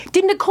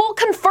Did Nicole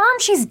confirm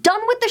she's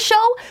done with the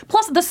show?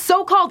 Plus the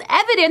so-called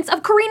evidence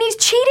of Karine's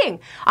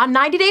cheating on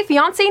 90 Day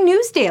Fiance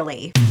News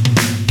Daily.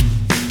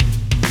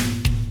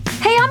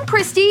 Hey, I'm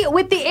Christy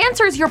with the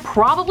answers you're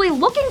probably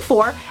looking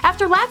for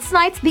after last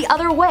night's The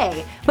Other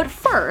Way. But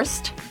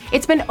first,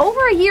 it's been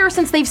over a year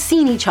since they've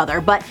seen each other,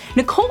 but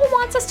Nicole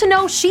wants us to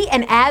know she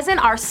and Azan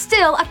are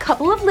still a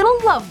couple of little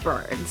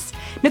lovebirds.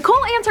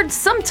 Nicole answered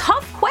some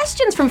tough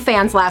questions from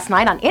fans last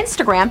night on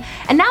Instagram,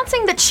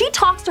 announcing that she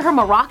talks to her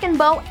Moroccan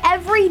beau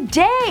every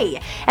day,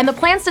 and the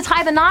plans to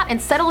tie the knot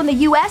and settle in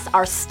the US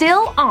are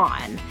still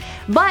on.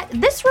 But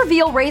this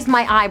reveal raised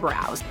my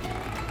eyebrows.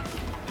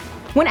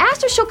 When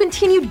asked if she'll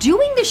continue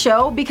doing the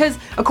show because,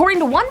 according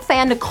to one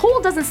fan,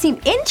 Nicole doesn't seem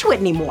into it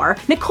anymore,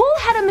 Nicole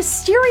had a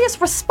mysterious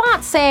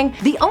response saying,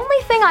 "The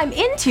only thing I'm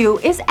into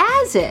is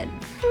Azan."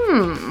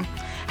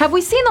 Have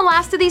we seen the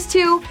last of these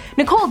two?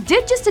 Nicole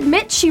did just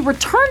admit she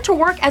returned to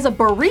work as a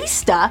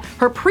barista,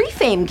 her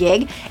pre-fame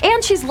gig,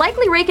 and she's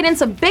likely raking in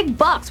some big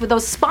bucks with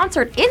those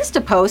sponsored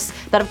Insta posts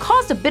that have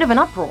caused a bit of an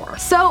uproar.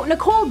 So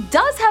Nicole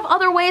does have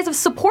other ways of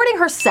supporting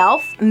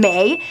herself,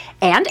 May,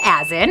 and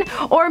Azan,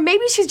 or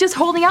maybe she's just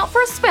holding out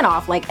for a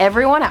spinoff like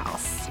everyone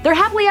else. Their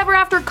happily ever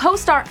after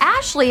co-star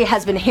Ashley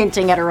has been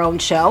hinting at her own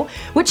show,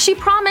 which she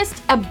promised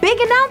a big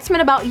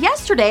announcement about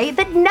yesterday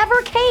that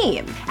never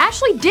came.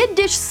 Ashley did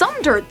dish some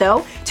dirt,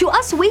 though, to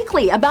Us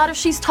Weekly about if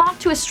she's talked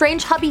to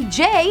estranged hubby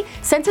Jay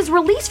since his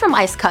release from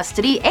ICE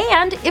custody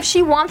and if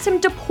she wants him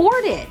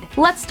deported.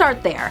 Let's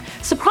start there.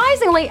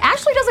 Surprisingly,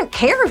 Ashley doesn't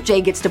care if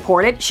Jay gets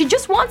deported, she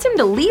just wants him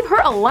to leave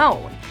her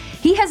alone.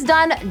 He has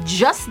done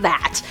just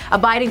that,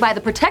 abiding by the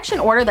protection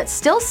order that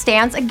still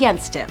stands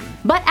against him.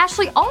 But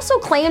Ashley also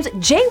claims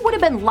Jay would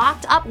have been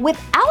locked up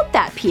without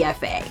that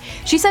PFA.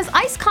 She says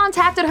ICE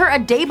contacted her a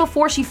day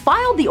before she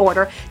filed the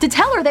order to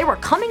tell her they were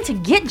coming to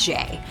get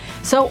Jay.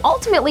 So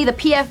ultimately the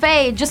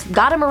PFA just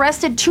got him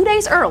arrested 2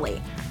 days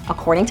early,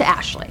 according to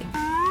Ashley.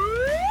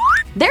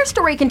 Their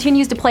story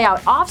continues to play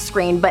out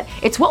off-screen, but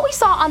it's what we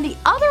saw on The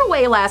Other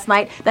Way last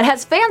night that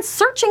has fans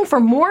searching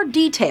for more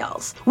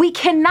details. We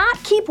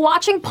cannot keep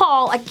watching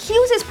Paul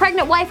accuse his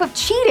pregnant wife of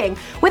cheating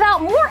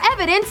without more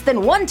evidence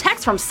than one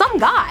text from some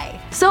guy.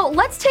 So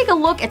let's take a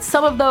look at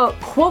some of the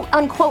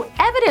quote-unquote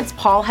evidence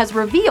Paul has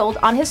revealed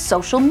on his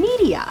social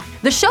media.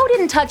 The show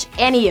didn't touch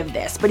any of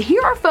this, but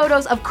here are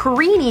photos of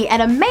Karine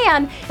and a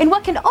man in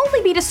what can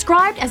only be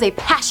described as a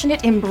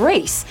passionate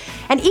embrace,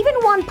 and even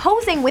one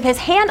posing with his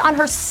hand on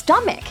her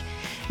stomach.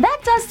 That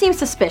does seem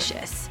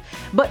suspicious.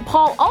 But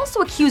Paul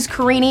also accused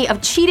Karine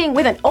of cheating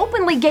with an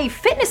openly gay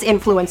fitness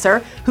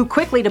influencer, who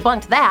quickly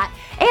debunked that,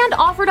 and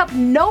offered up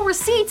no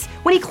receipts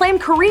when he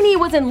claimed Karine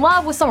was in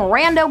love with some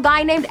rando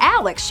guy named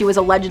Alex she was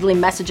allegedly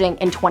messaging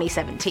in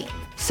 2017.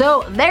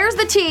 So there's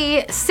the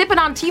tea. Sipping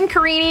on Team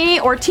Karine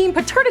or Team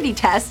Paternity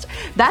Test,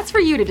 that's for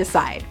you to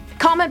decide.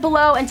 Comment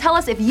below and tell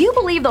us if you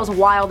believe those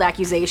wild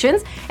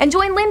accusations, and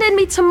join Linda and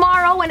me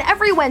tomorrow and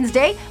every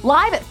Wednesday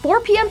live at 4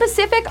 p.m.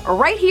 Pacific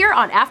right here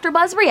on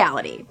AfterBuzz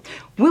Reality.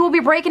 We will be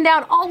breaking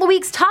down all the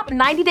week's top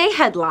 90-day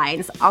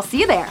headlines. I'll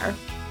see you there.